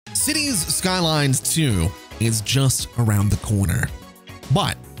Cities Skylines 2 is just around the corner.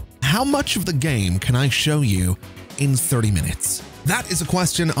 But how much of the game can I show you in 30 minutes? That is a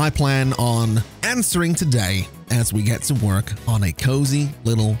question I plan on answering today as we get to work on a cozy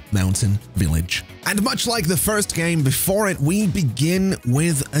little mountain village. And much like the first game before it, we begin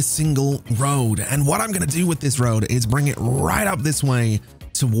with a single road. And what I'm going to do with this road is bring it right up this way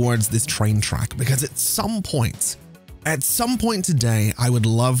towards this train track, because at some point today, I would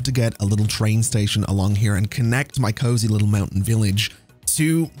love to get a little train station along here and connect my cozy little mountain village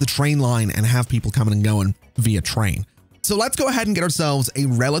to the train line and have people coming and going via train. So let's go ahead and get ourselves a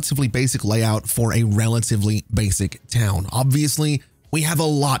relatively basic layout for a relatively basic town. Obviously, we have a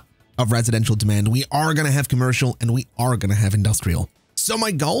lot of residential demand. We are going to have commercial and we are going to have industrial. So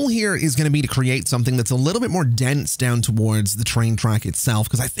my goal here is going to be to create something that's a little bit more dense down towards the train track itself,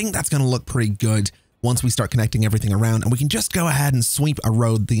 because I think that's going to look pretty good once we start connecting everything around, and we can just go ahead and sweep a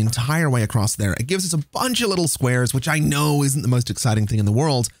road the entire way across there. It gives us a bunch of little squares, which I know isn't the most exciting thing in the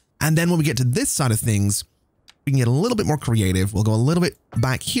world. And then when we get to this side of things, we can get a little bit more creative. We'll go a little bit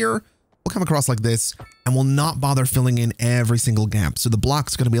back here. We'll come across like this, and we'll not bother filling in every single gap. So the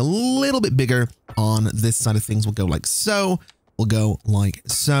block's going to be a little bit bigger on this side of things. We'll go like so. We'll go like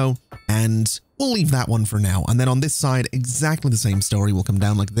so, and we'll leave that one for now. And then on this side, exactly the same story. We'll come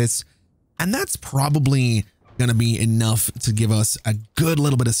down like this. And that's probably going to be enough to give us a good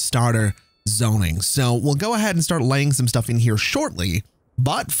little bit of starter zoning. So we'll go ahead and start laying some stuff in here shortly.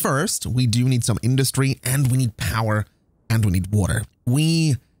 But first, we do need some industry, and we need power, and we need water.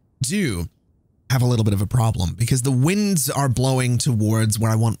 We do have a little bit of a problem because the winds are blowing towards where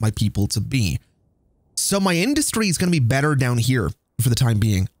I want my people to be. So my industry is going to be better down here for the time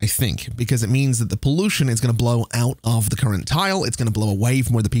being, I think, because it means that the pollution is going to blow out of the current tile. It's going to blow away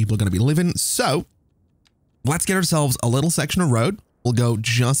from where the people are going to be living. So let's get ourselves a little section of road. We'll go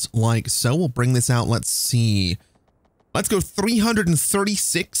just like so. We'll bring this out. Let's see. Let's go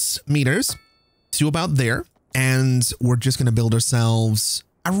 336 meters to about there. And we're just going to build ourselves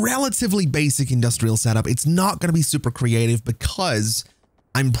a relatively basic industrial setup. It's not going to be super creative because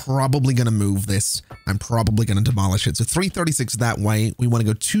I'm probably going to move this. I'm probably going to demolish it. So 336 that way. We want to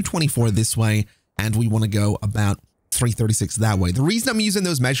go 224 this way. And we want to go about 336 that way. The reason I'm using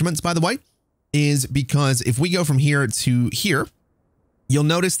those measurements, by the way, is because if we go from here to here, you'll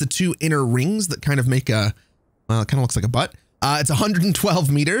notice the two inner rings that kind of make a, well, it kind of looks like a butt. It's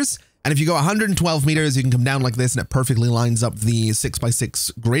 112 meters. And if you go 112 meters, you can come down like this and it perfectly lines up the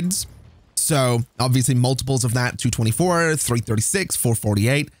 6x6 grids. So obviously multiples of that, 224, 336,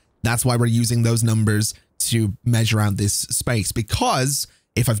 448. That's why we're using those numbers to measure out this space, because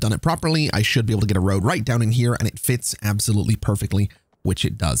if I've done it properly, I should be able to get a road right down in here and it fits absolutely perfectly, which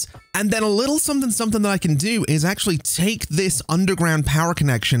it does. And then a little something that I can do is actually take this underground power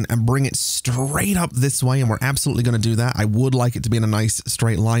connection and bring it straight up this way. And we're absolutely going to do that. I would like it to be in a nice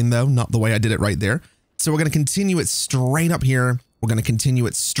straight line though, not the way I did it right there. So we're going to continue it straight up here. We're going to continue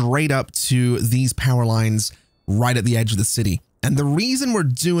it straight up to these power lines right at the edge of the city. And the reason we're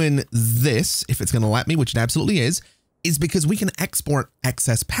doing this, if it's going to let me, which it absolutely is because we can export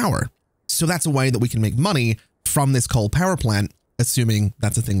excess power. So that's a way that we can make money from this coal power plant, assuming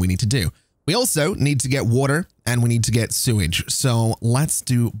that's a thing we need to do. We also need to get water and we need to get sewage. So let's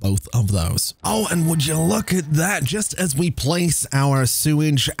do both of those. Oh, and would you look at that? Just as we place our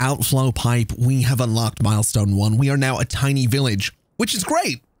sewage outflow pipe, we have unlocked milestone 1. We are now a tiny village, which is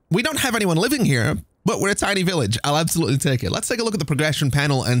great. We don't have anyone living here, but we're a tiny village. I'll absolutely take it. Let's take a look at the progression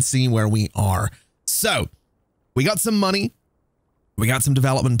panel and see where we are. So we got some money. We got some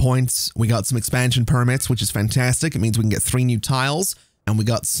development points. We got some expansion permits, which is fantastic. It means we can get 3 new tiles, and we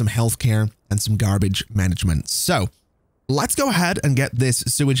got some healthcare and some garbage management. So let's go ahead and get this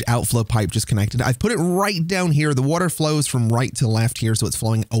sewage outflow pipe just connected. I've put it right down here. The water flows from right to left here, so it's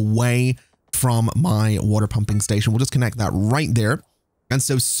flowing away from my water pumping station. We'll just connect that right there. And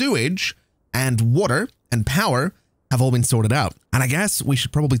so sewage and water and power have all been sorted out. And I guess we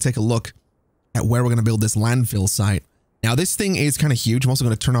should probably take a look at where we're going to build this landfill site. Now, this thing is kind of huge. I'm also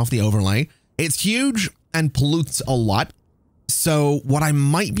going to turn off the overlay. It's huge and pollutes a lot. So what I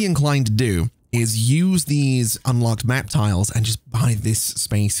might be inclined to do is use these unlocked map tiles and just buy this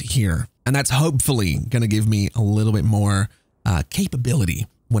space here. And that's hopefully going to give me a little bit more capability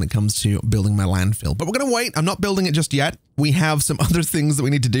when it comes to building my landfill. But we're going to wait. I'm not building it just yet. We have some other things that we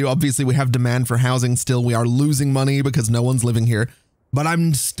need to do. Obviously, we have demand for housing still. We are losing money because no one's living here. But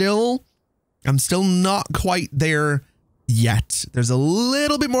I'm still not quite there yet. There's a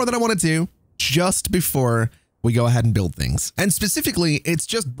little bit more that I want to do just before we go ahead and build things. And specifically, it's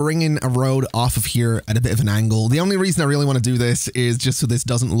just bringing a road off of here at a bit of an angle. The only reason I really want to do this is just so this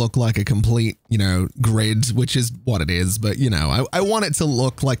doesn't look like a complete, you know, grid, which is what it is. But, you know, I want it to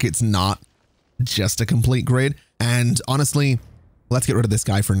look like it's not just a complete grid. And honestly, let's get rid of this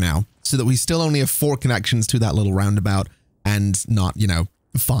guy for now so that we still only have 4 connections to that little roundabout and not, you know,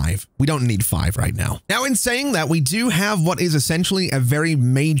 5. We don't need 5 right now. Now, in saying that, we do have what is essentially a very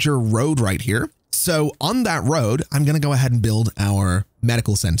major road right here. So on that road, I'm going to go ahead and build our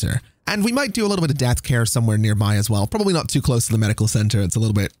medical center. And we might do a little bit of death care somewhere nearby as well. Probably not too close to the medical center. It's a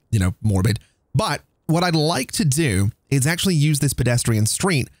little bit, you know, morbid. But what I'd like to do is actually use this pedestrian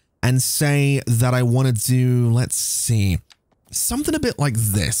street and say that I want to do, let's see, something a bit like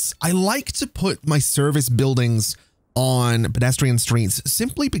this. I like to put my service buildings on pedestrian streets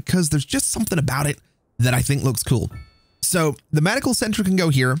simply because there's just something about it that I think looks cool. So the medical center can go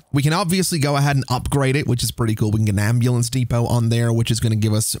here. We can obviously go ahead and upgrade it, which is pretty cool. We can get an ambulance depot on there, which is going to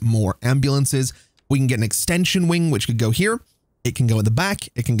give us more ambulances. We can get an extension wing, which could go here. It can go in the back.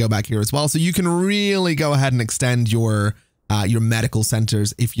 It can go back here as well. So you can really go ahead and extend your medical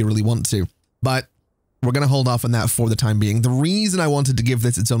centers if you really want to. But we're going to hold off on that for the time being. The reason I wanted to give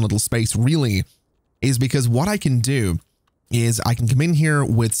this its own little space really is because what I can do is I can come in here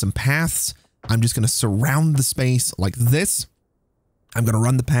with some paths. I'm just going to surround the space like this. I'm going to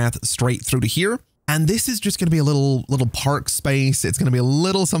run the path straight through to here. And this is just going to be a little park space. It's going to be a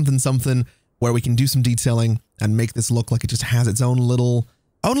little something where we can do some detailing and make this look like it just has its own little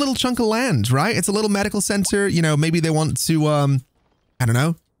chunk of land, right? It's a little medical center. You know, maybe they want to, I don't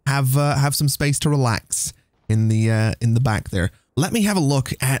know, have some space to relax in the back there. Let me have a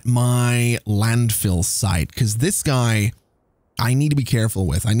look at my landfill site, because this guy I need to be careful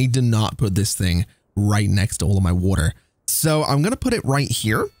with. I need to not put this thing right next to all of my water. So I'm going to put it right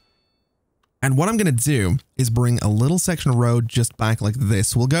here. And what I'm going to do is bring a little section of road just back like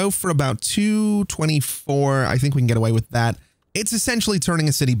this. We'll go for about 224. I think we can get away with that. It's essentially turning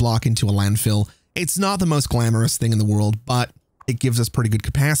a city block into a landfill. It's not the most glamorous thing in the world, but it gives us pretty good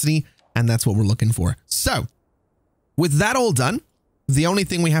capacity, and that's what we're looking for. So with that all done, the only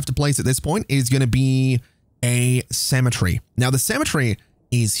thing we have to place at this point is going to be a cemetery. Now, the cemetery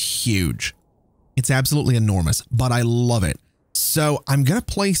is huge. It's absolutely enormous, but I love it. So I'm going to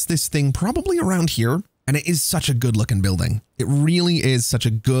place this thing probably around here, and it is such a good looking building. It really is such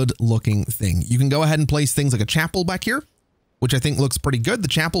a good looking thing. You can go ahead and place things like a chapel back here, which I think looks pretty good. The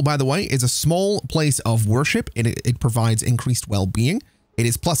chapel, by the way, is a small place of worship. It provides increased well-being. It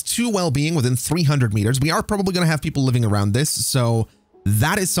is +2 well-being within 300 meters. We are probably going to have people living around this, so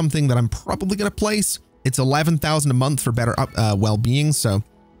that is something that I'm probably going to place. It's 11,000 a month for better well-being, so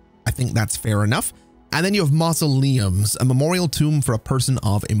I think that's fair enough. And then you have mausoleums, a memorial tomb for a person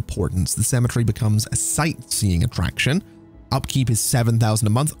of importance. The cemetery becomes a sightseeing attraction. Upkeep is 7,000 a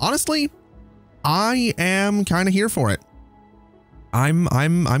month. Honestly, I am kind of here for it. I'm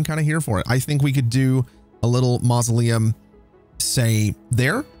kind of here for it. I think we could do a little mausoleum, say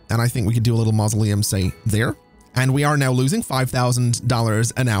there, and I think we could do a little mausoleum, say there. And we are now losing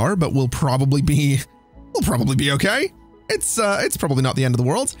 $5,000 an hour, but we'll probably be okay. It's probably not the end of the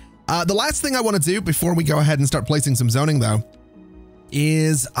world. The last thing I want to do before we go ahead and start placing some zoning, though,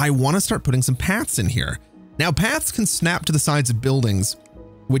 is I want to start putting some paths in here. Now, paths can snap to the sides of buildings,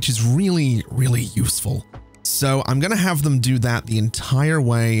 which is really, really useful. So I'm going to have them do that the entire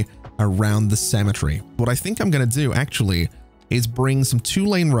way around the cemetery. What I think I'm going to do, actually, is bring some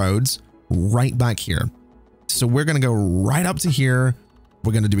 2-lane roads right back here. So we're going to go right up to here.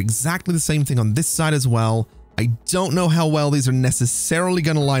 We're going to do exactly the same thing on this side as well. I don't know how well these are necessarily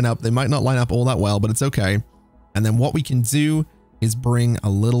going to line up. They might not line up all that well, but it's okay. And then what we can do is bring a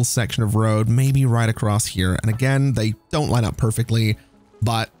little section of road, maybe right across here. And again, they don't line up perfectly,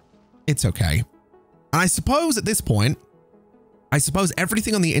 but it's okay. And I suppose at this point,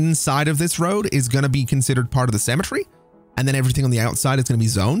 everything on the inside of this road is going to be considered part of the cemetery. And then everything on the outside is going to be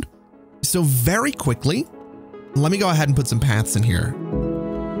zoned. So very quickly, let me go ahead and put some paths in here.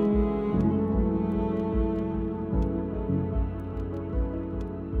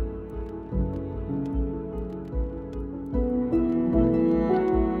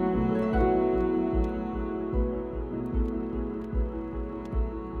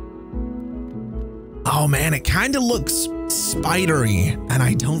 Oh man, it kind of looks spidery, and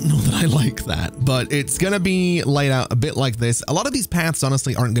I don't know that I like that, but it's going to be laid out a bit like this. A lot of these paths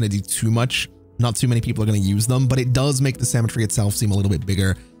honestly aren't going to do too much. Not too many people are going to use them, but it does make the cemetery itself seem a little bit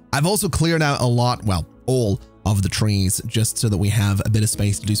bigger. I've also cleared out a lot, well, all of the trees, just so that we have a bit of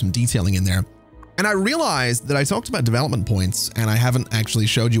space to do some detailing in there. And I realized that I talked about development points, and I haven't actually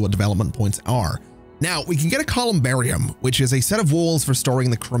showed you what development points are. Now, we can get a columbarium, which is a set of walls for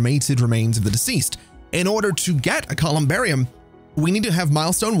storing the cremated remains of the deceased. In order to get a columbarium, we need to have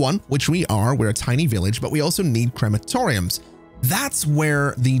milestone 1, which we are. We're a tiny village, but we also need crematoriums. That's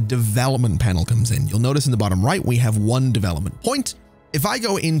where the development panel comes in. You'll notice in the bottom right, we have 1 development point. If I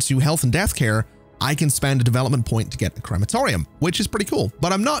go into health and death care, I can spend a development point to get the crematorium, which is pretty cool.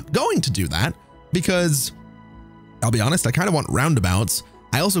 But I'm not going to do that because, I'll be honest, I kind of want roundabouts.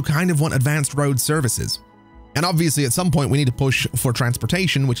 I also kind of want advanced road services. And obviously at some point we need to push for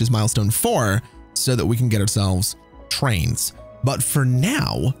transportation, which is milestone 4, so that we can get ourselves trains. But for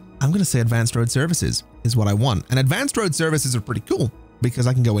now, I'm going to say advanced road services is what I want. And advanced road services are pretty cool because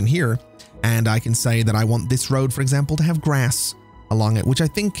I can go in here and I can say that I want this road, for example, to have grass along it, which I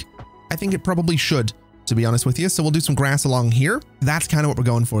think it probably should, to be honest with you. So we'll do some grass along here. That's kind of what we're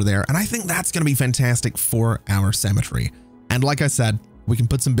going for there. And I think that's going to be fantastic for our cemetery. And like I said, we can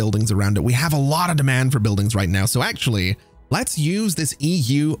put some buildings around it. We have a lot of demand for buildings right now. So actually, let's use this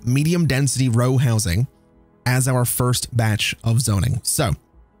EU medium density row housing as our first batch of zoning. So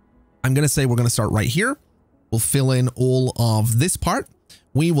I'm going to say we're going to start right here. We'll fill in all of this part.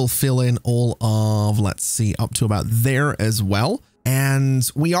 We will fill in all of, let's see, up to about there as well. And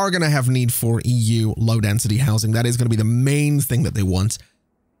we are going to have need for EU low density housing. That is going to be the main thing that they want.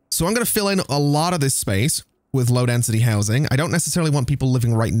 So I'm going to fill in a lot of this space with low density housing. I don't necessarily want people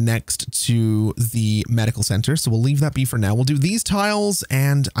living right next to the medical center, so we'll leave that be for now. We'll do these tiles,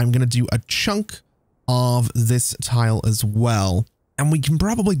 and I'm going to do a chunk of this tile as well. And we can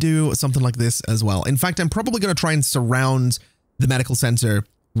probably do something like this as well. In fact, I'm probably going to try and surround the medical center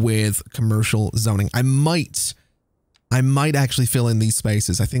with commercial zoning. I might actually fill in these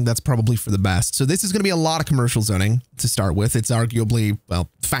spaces. I think that's probably for the best. So this is going to be a lot of commercial zoning to start with. It's arguably, well,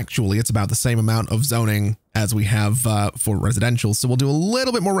 factually, it's about the same amount of zoning as we have for residential. So we'll do a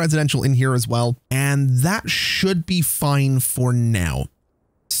little bit more residential in here as well. And that should be fine for now.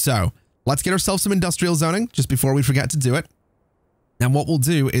 So let's get ourselves some industrial zoning just before we forget to do it. And what we'll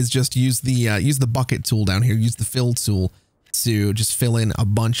do is just use the bucket tool down here, use the fill tool to just fill in a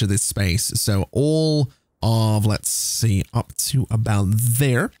bunch of this space. So all of, let's see, up to about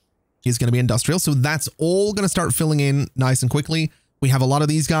there is going to be industrial. So that's all going to start filling in nice and quickly. We have a lot of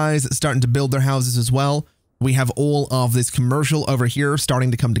these guys starting to build their houses as well. We have all of this commercial over here starting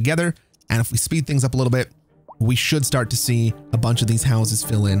to come together. And if we speed things up a little bit, we should start to see a bunch of these houses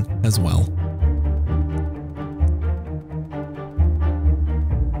fill in as well.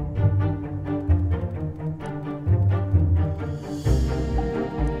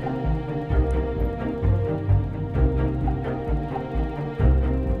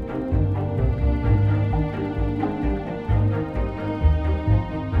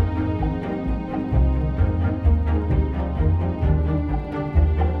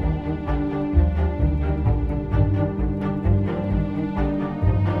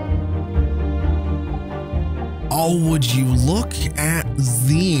 Oh, would you look at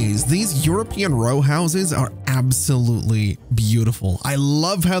these? These European row houses are absolutely beautiful. I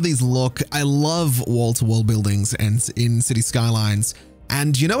love how these look. I love wall-to-wall buildings and in city skylines.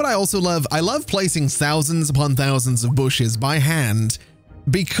 And you know what I also love? I love placing thousands upon thousands of bushes by hand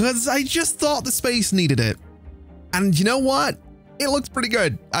because I just thought the space needed it. And you know what? It looks pretty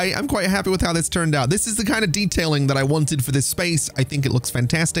good. I'm quite happy with how this turned out. This is the kind of detailing that I wanted for this space. I think it looks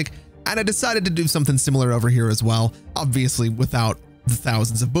fantastic. And I decided to do something similar over here as well, obviously without the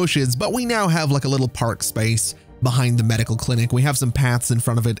thousands of bushes, but we now have like a little park space behind the medical clinic. We have some paths in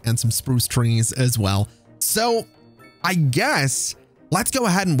front of it and some spruce trees as well. So I guess let's go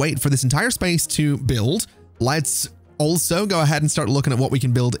ahead and wait for this entire space to build. Let's also go ahead and start looking at what we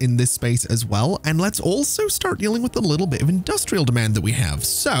can build in this space as well. And let's also start dealing with the little bit of industrial demand that we have.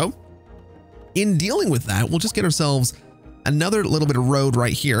 So in dealing with that, we'll just get ourselves another little bit of road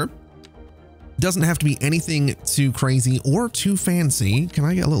right here. Doesn't have to be anything too crazy or too fancy. Can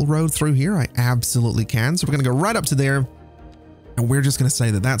I get a little road through here? I absolutely can. So we're going to go right up to there. And we're just going to say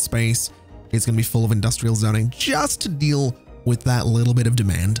that that space is going to be full of industrial zoning just to deal with that little bit of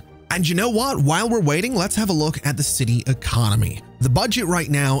demand. And you know what? While we're waiting, let's have a look at the city economy. The budget right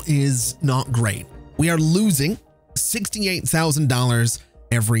now is not great. We are losing $68,000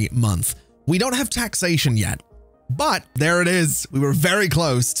 every month. We don't have taxation yet. But there it is. We were very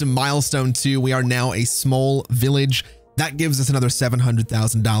close to milestone 2. We are now a small village. That gives us another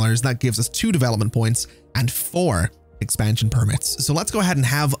 $700,000. That gives us 2 development points and 4 expansion permits. So let's go ahead and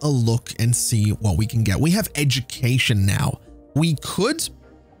have a look and see what we can get. We have education now. We could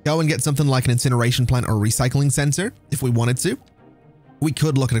go and get something like an incineration plant or a recycling center if we wanted to. We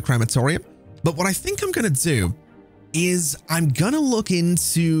could look at a crematorium. But what I think I'm going to do is I'm going to look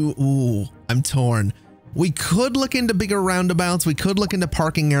into, I'm torn. We could look into bigger roundabouts. We could look into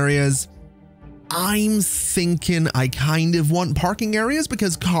parking areas. I'm thinking I kind of want parking areas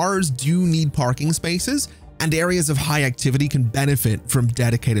because cars do need parking spaces, and areas of high activity can benefit from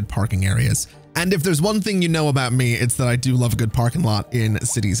dedicated parking areas. And if there's one thing you know about me, it's that I do love a good parking lot in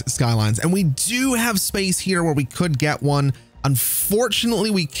Cities Skylines. And we do have space here where we could get one.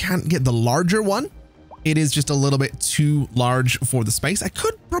 Unfortunately, we can't get the larger one. It is just a little bit too large for the space. I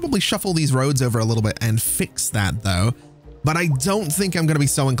could probably shuffle these roads over a little bit and fix that though, but I don't think I'm going to be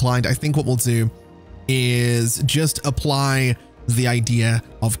so inclined. I think what we'll do is just apply the idea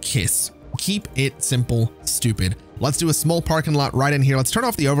of KISS. Keep it simple, stupid. Let's do a small parking lot right in here. Let's turn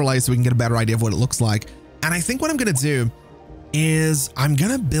off the overlay so we can get a better idea of what it looks like. And I think what I'm going to do is I'm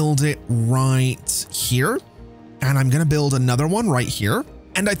going to build it right here. And I'm going to build another one right here.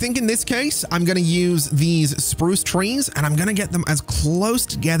 And I think in this case, I'm going to use these spruce trees and I'm going to get them as close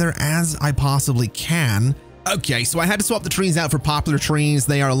together as I possibly can. Okay, so I had to swap the trees out for poplar trees.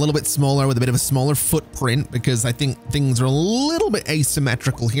 They are a little bit smaller with a bit of a smaller footprint because I think things are a little bit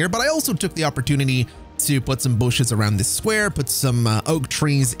asymmetrical here. But I also took the opportunity to put some bushes around this square, put some oak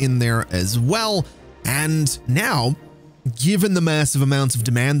trees in there as well. And now, given the massive amounts of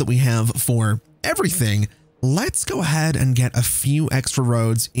demand that we have for everything, let's go ahead and get a few extra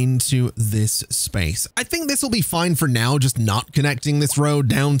roads into this space. I think this will be fine for now, just not connecting this road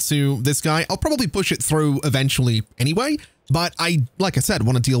down to this guy. I'll probably push it through eventually anyway, but like I said,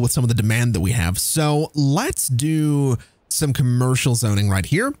 want to deal with some of the demand that we have. So let's do some commercial zoning right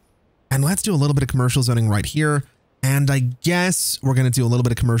here. And let's do a little bit of commercial zoning right here. And I guess we're going to do a little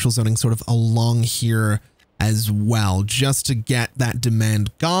bit of commercial zoning sort of along here as well, just to get that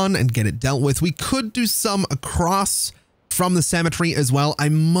demand gone and get it dealt with. We could do some across from the cemetery as well. I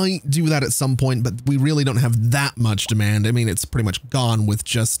might do that at some point, but we really don't have that much demand. I mean, it's pretty much gone with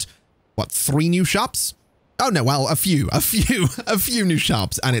just, what, 3 new shops? Oh no, well, a few new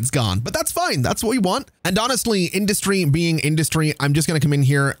shops and it's gone, but that's fine. That's what we want. And honestly, industry being industry, I'm just going to come in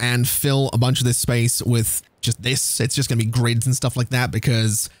here and fill a bunch of this space with just this. It's just going to be grids and stuff like that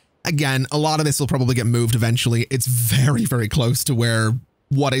because again, a lot of this will probably get moved eventually. It's very, very close to where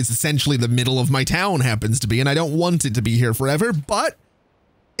what is essentially the middle of my town happens to be, and I don't want it to be here forever, but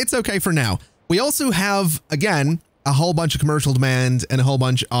it's okay for now. We also have, again, a whole bunch of commercial demand and a whole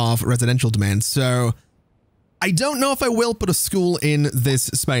bunch of residential demand. So I don't know if I will put a school in this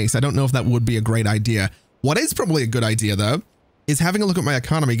space. I don't know if that would be a great idea. What is probably a good idea, though, is having a look at my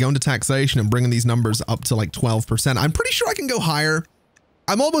economy, going to taxation and bringing these numbers up to like 12%. I'm pretty sure I can go higher.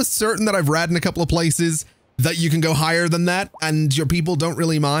 I'm almost certain that I've read in a couple of places that you can go higher than that and your people don't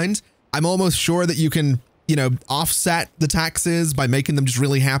really mind. I'm almost sure that you can, you know, offset the taxes by making them just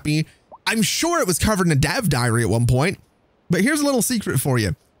really happy. I'm sure it was covered in a dev diary at one point, but here's a little secret for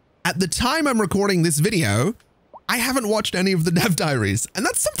you. At the time I'm recording this video, I haven't watched any of the dev diaries, and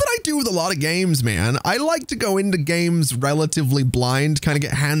that's something I do with a lot of games, man. I like to go into games relatively blind, kind of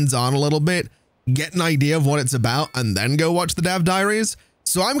get hands-on a little bit, get an idea of what it's about, and then go watch the dev diaries.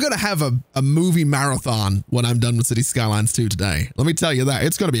 So I'm going to have a movie marathon when I'm done with Cities Skylines 2 today. Let me tell you that.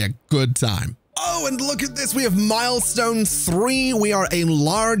 It's going to be a good time. Oh, and look at this. We have milestone 3. We are a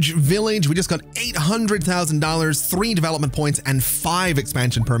large village. We just got $800,000, 3 development points, and 5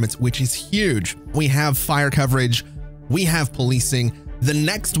 expansion permits, which is huge. We have fire coverage. We have policing. The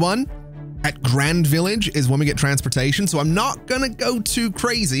next one at Grand Village is when we get transportation. So I'm not going to go too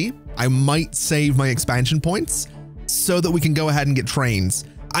crazy. I might save my expansion points so that we can go ahead and get trains.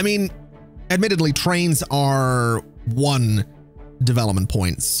 I mean, admittedly, trains are 1 development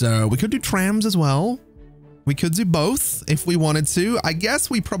point, so we could do trams as well. We could do both if we wanted to. I guess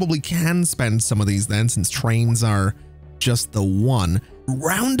we probably can spend some of these then, since trains are just the 1.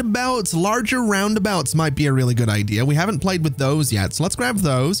 Roundabouts, larger roundabouts might be a really good idea. We haven't played with those yet, so let's grab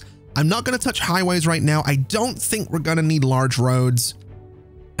those. I'm not going to touch highways right now. I don't think we're going to need large roads,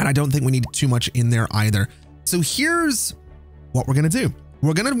 and I don't think we need too much in there either. So here's what we're going to do.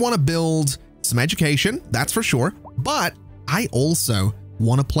 We're going to want to build some education, that's for sure, but I also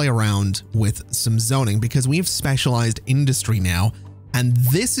want to play around with some zoning because we have specialized industry now. And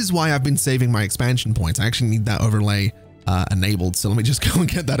this is why I've been saving my expansion points. I actually need that overlay enabled. So let me just go and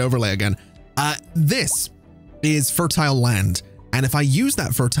get that overlay again. This is fertile land. And if I use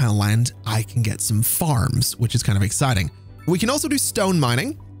that fertile land, I can get some farms, which is kind of exciting. We can also do stone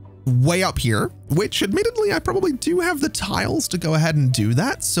mining way up here, which admittedly, I probably do have the tiles to go ahead and do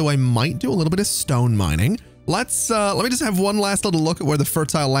that. So I might do a little bit of stone mining. Let me just have one last little look at where the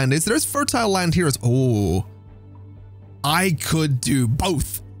fertile land is. There's fertile land here. Oh, I could do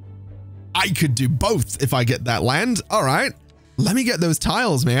both. I could do both if I get that land. All right, let me get those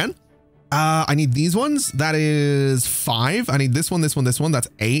tiles, man. I need these ones. That is 5. I need this one, this one, this one. That's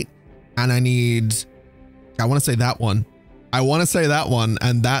 8. And I want to say that one. I want to say that one.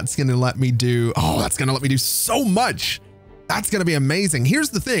 And that's going to let me do, that's going to let me do so much. That's going to be amazing. Here's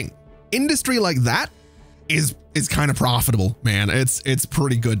the thing. Industry like that is kind of profitable, man. It's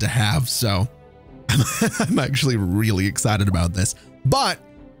pretty good to have. So I'm actually really excited about this, but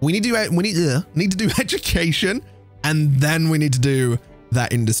we need to do education, and then we need to do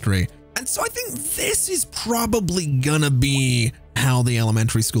that industry. And so I think this is probably gonna be how the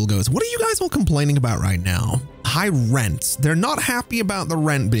elementary school goes. What are you guys all complaining about right now? High rent. They're not happy about the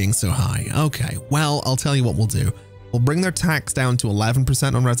rent being so high. Okay, well, I'll tell you what we'll do. We'll bring their tax down to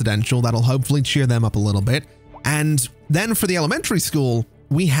 11% on residential. That'll hopefully cheer them up a little bit. And then for the elementary school,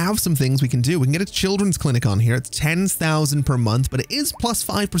 we have some things we can do. We can get a children's clinic on here. It's 10,000 per month, but it is plus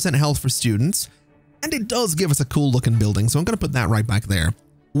 5% health for students. And it does give us a cool looking building. So I'm going to put that right back there.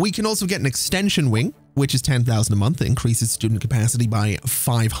 We can also get an extension wing, which is 10,000 a month. It increases student capacity by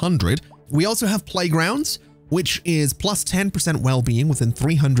 500. We also have playgrounds, which is plus 10% well-being within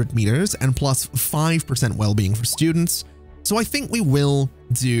 300 meters and plus 5% well-being for students. So I think we will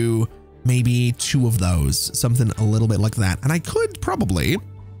do maybe 2 of those, something a little bit like that. And I could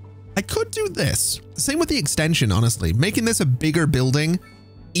do this. Same with the extension, honestly, making this a bigger building,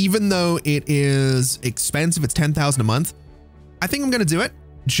 even though it is expensive, it's 10,000 a month. I think I'm going to do it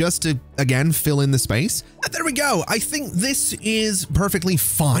just to, again, fill in the space. And there we go. I think this is perfectly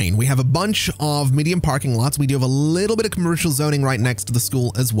fine. We have a bunch of medium parking lots. We do have a little bit of commercial zoning right next to the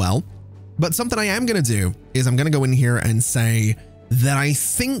school as well. But something I am going to do is I'm going to go in here and say that I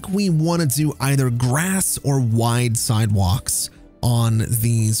think we want to do either grass or wide sidewalks on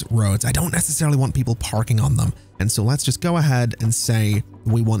these roads. I don't necessarily want people parking on them. And so let's just go ahead and say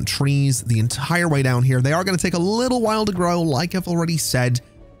we want trees the entire way down here. They are going to take a little while to grow, like I've already said,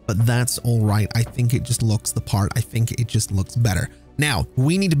 but that's all right. I think it just looks the part. I think it just looks better. Now,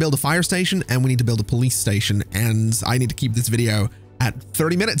 we need to build a fire station and we need to build a police station, and I need to keep this video at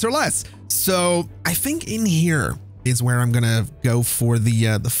 30 minutes or less. So I think in here is where I'm going to go for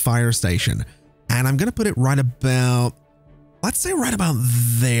the fire station, and I'm going to put it right about, let's say right about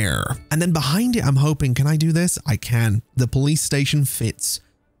there. And then behind it, I'm hoping, can I do this? I can. The police station fits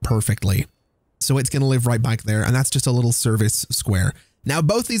perfectly. So it's going to live right back there. And that's just a little service square. Now,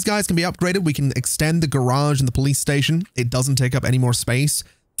 both these guys can be upgraded. We can extend the garage and the police station. It doesn't take up any more space.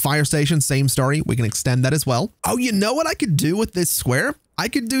 Fire station, same story. We can extend that as well. Oh, you know what I could do with this square? I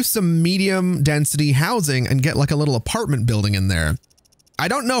could do some medium density housing and get like a little apartment building in there. I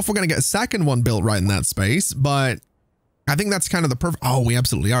don't know if we're going to get a second one built right in that space, but I think that's kind of the perfect. Oh, we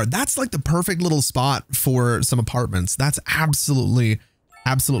absolutely are. That's like the perfect little spot for some apartments. That's absolutely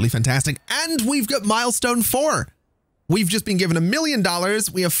fantastic. And we've got milestone 4. We've just been given $1 million.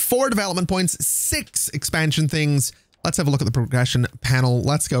 We have 4 development points, 6 expansion things. Let's have a look at the progression panel.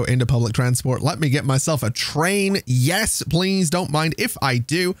 Let's go into public transport. Let me get myself a train. Yes, please don't mind if I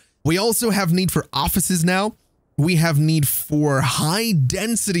do. We also have need for offices now. We have need for high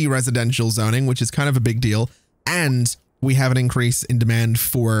density residential zoning, which is kind of a big deal. And we have an increase in demand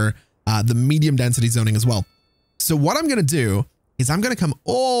for the medium density zoning as well. So what I'm going to do is I'm going to come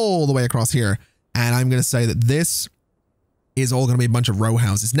all the way across here, and I'm going to say that this is all going to be a bunch of row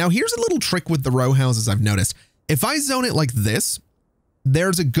houses. Now, here's a little trick with the row houses I've noticed. If I zone it like this,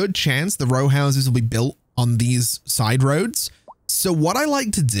 there's a good chance the row houses will be built on these side roads. So what I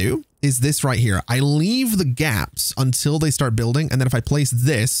like to do is this right here. I leave the gaps until they start building. And then if I place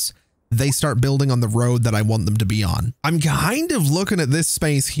this, they start building on the road that I want them to be on. I'm kind of looking at this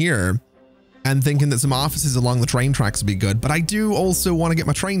space here and thinking that some offices along the train tracks would be good, but I do also want to get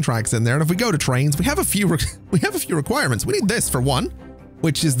my train tracks in there. And if we go to trains, we have a few requirements. We need this for one,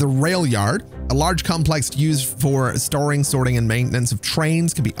 which is the rail yard, a large complex used for storing, sorting, and maintenance of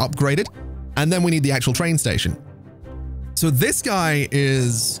trains can be upgraded. And then we need the actual train station. So this guy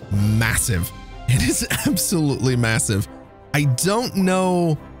is massive. It is absolutely massive. I don't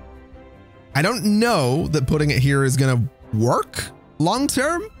know that putting it here is going to work long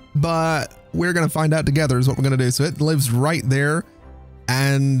term, but we're going to find out together is what we're going to do. So it lives right there,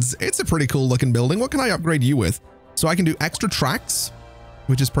 and it's a pretty cool looking building. What can I upgrade you with? So I can do extra tracks,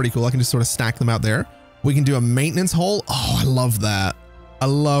 which is pretty cool. I can just sort of stack them out there. We can do a maintenance hole. Oh, I love that. I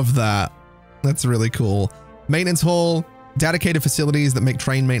love that. That's really cool. Maintenance hole, dedicated facilities that make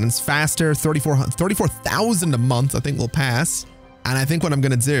train maintenance faster. 34,000 a month, I think will pass. And I think what I'm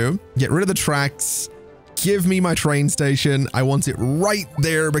going to do, get rid of the tracks, give me my train station. I want it right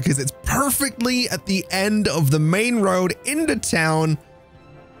there because it's perfectly at the end of the main road into town.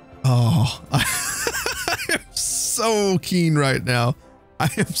 Oh, I'm so keen right now. I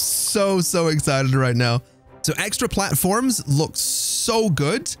am so excited right now. So extra platforms look so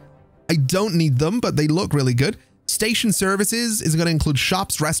good. I don't need them, but they look really good. Station services is going to include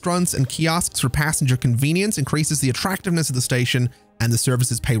shops, restaurants, and kiosks for passenger convenience, increases the attractiveness of the station, and the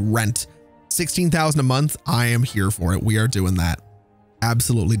services pay rent. 16,000 a month. I am here for it. We are doing that.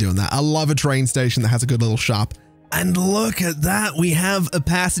 Absolutely doing that. I love a train station that has a good little shop. And look at that. We have a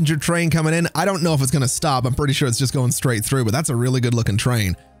passenger train coming in. I don't know if it's going to stop. I'm pretty sure it's just going straight through, but that's a really good looking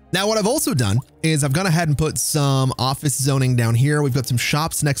train. Now, what I've also done is I've gone ahead and put some office zoning down here. We've got some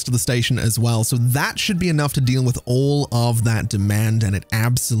shops next to the station as well. So that should be enough to deal with all of that demand, and it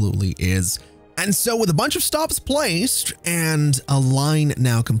absolutely is. And so with a bunch of stops placed and a line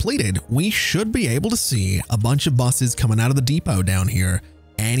now completed, we should be able to see a bunch of buses coming out of the depot down here.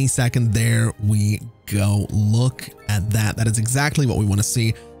 Any second, there we go. Look at that. That is exactly what we want to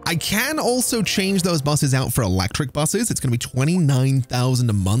see. I can also change those buses out for electric buses. It's going to be 29,000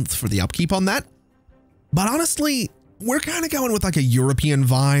 a month for the upkeep on that. But honestly, we're kind of going with like a European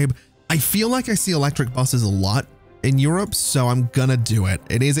vibe. I feel like I see electric buses a lot in Europe, so I'm going to do it.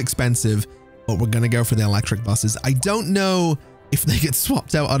 It is expensive, but we're going to go for the electric buses. I don't know if they get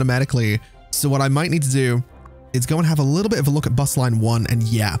swapped out automatically. So what I might need to do is go and have a little bit of a look at bus line 1. And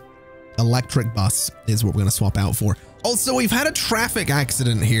yeah, electric bus is what we're going to swap out for. Also, we've had a traffic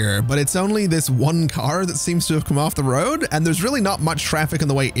accident here, but it's only this one car that seems to have come off the road, and there's really not much traffic on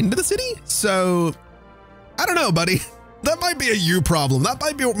the way into the city. So I don't know, buddy. That might be a you problem. That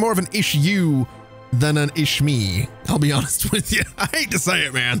might be more of an ish you than an ish me. I'll be honest with you. I hate to say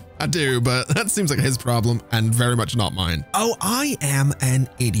it, man. I do, but that seems like his problem and very much not mine. Oh, I am an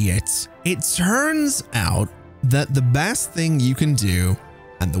idiot. It turns out that the best thing you can do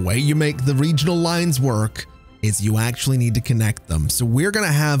and the way you make the regional lines work is you actually need to connect them. So we're going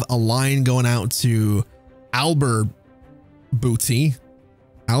to have a line going out to Albert Buddy.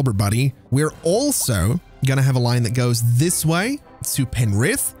 We're also going to have a line that goes this way to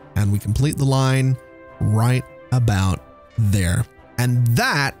Penrith, and we complete the line right about there. And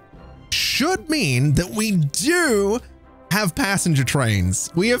that should mean that we do have passenger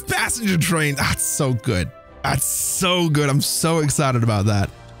trains. We have passenger trains. That's so good. That's so good. I'm so excited about that.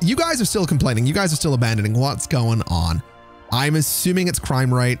 You guys are still complaining. You guys are still abandoning. What's going on? I'm assuming it's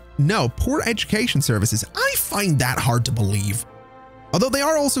crime rate. No, poor education services. I find that hard to believe. Although they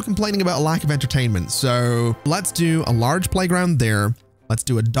are also complaining about a lack of entertainment. So let's do a large playground there. Let's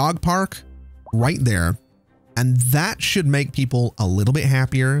do a dog park right there. And that should make people a little bit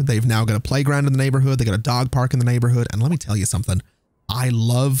happier. They've now got a playground in the neighborhood. They got a dog park in the neighborhood. And let me tell you something. I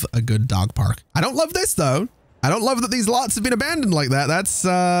love a good dog park. I don't love this though. I don't love that these lots have been abandoned like that. That's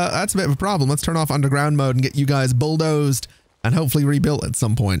a bit of a problem. Let's turn off underground mode and get you guys bulldozed and hopefully rebuilt at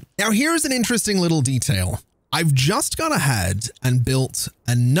some point. Now, here's an interesting little detail. I've just gone ahead and built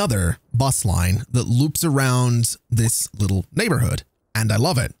another bus line that loops around this little neighborhood, and I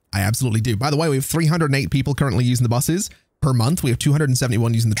love it. I absolutely do. By the way, we have 308 people currently using the buses per month. We have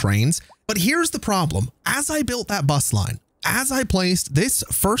 271 using the trains. But here's the problem. As I built that bus line, as I placed this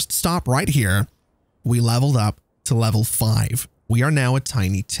first stop right here, we leveled up to level 5. We are now a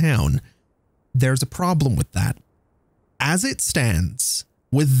tiny town. There's a problem with that. As it stands,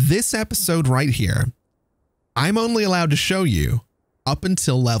 with this episode right here, I'm only allowed to show you up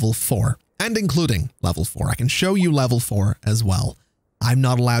until level 4, and including level 4. I can show you level 4 as well. I'm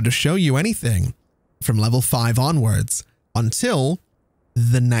not allowed to show you anything from level 5 onwards until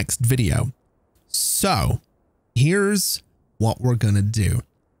the next video. So here's what we're going to do.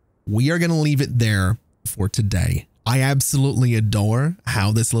 We are going to leave it there for today. I absolutely adore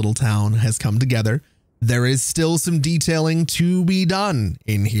how this little town has come together. There is still some detailing to be done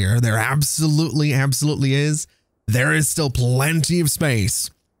in here. There absolutely is. There is still plenty of space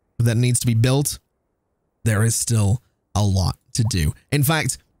that needs to be built. There is still a lot to do. In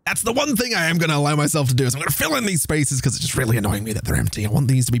fact, that's the one thing I am going to allow myself to do is I'm going to fill in these spaces because it's just really annoying me that they're empty. I want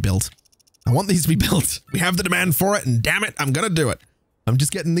these to be built. I want these to be built. We have the demand for it, and damn it, I'm going to do it. I'm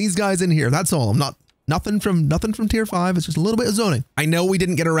just getting these guys in here. That's all. I'm not nothing from tier 5. It's just a little bit of zoning. I know we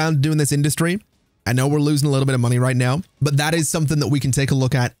didn't get around to doing this industry. I know we're losing a little bit of money right now, but that is something that we can take a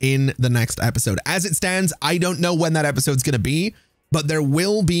look at in the next episode. As it stands, I don't know when that episode's going to be, but there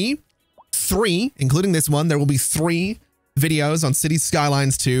will be 3, including this one. There will be 3 videos on City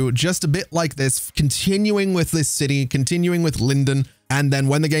Skylines 2, just a bit like this, continuing with this city, continuing with Linden. And then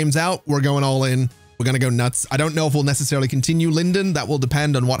when the game's out, we're going all in. We're going to go nuts. I don't know if we'll necessarily continue Linden. That will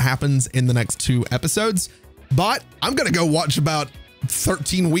depend on what happens in the next 2 episodes, but I'm going to go watch about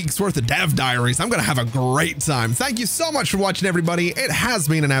 13 weeks worth of dev diaries. I'm going to have a great time. Thank you so much for watching, everybody. It has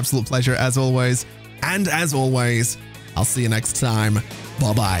been an absolute pleasure as always. And as always, I'll see you next time.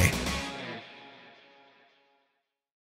 Bye-bye.